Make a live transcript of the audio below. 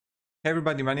Hey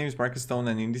everybody, my name is Marcus Stone,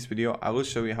 and in this video I will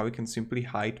show you how we can simply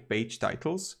hide page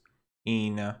titles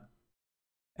in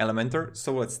Elementor.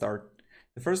 So let's start.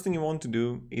 The first thing you want to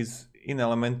do is in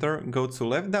Elementor, go to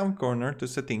left down corner to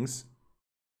settings,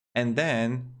 and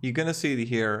then you're gonna see it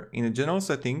here in the general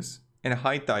settings and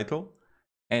hide title,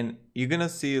 and you're gonna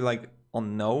see like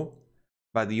on no,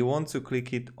 but you want to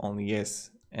click it on yes,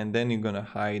 and then you're gonna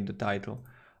hide the title.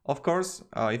 Of course,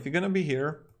 if you're gonna be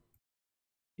here,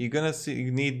 you're gonna see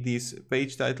you need this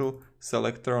page title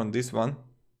selector on this one.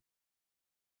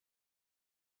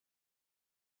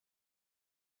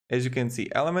 As you can see,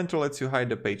 Elementor lets you hide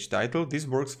the page title. This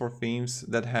works for themes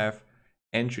that have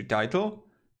entry title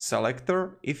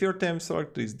selector. If your theme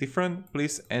selector is different,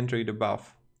 please enter it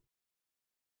above.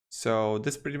 So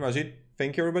that's pretty much it.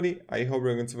 Thank you everybody. I hope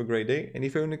you're going to have a great day. And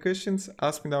if you have any questions,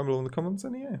 ask me down below in the comments.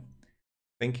 And yeah,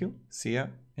 thank you, see ya,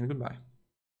 and goodbye.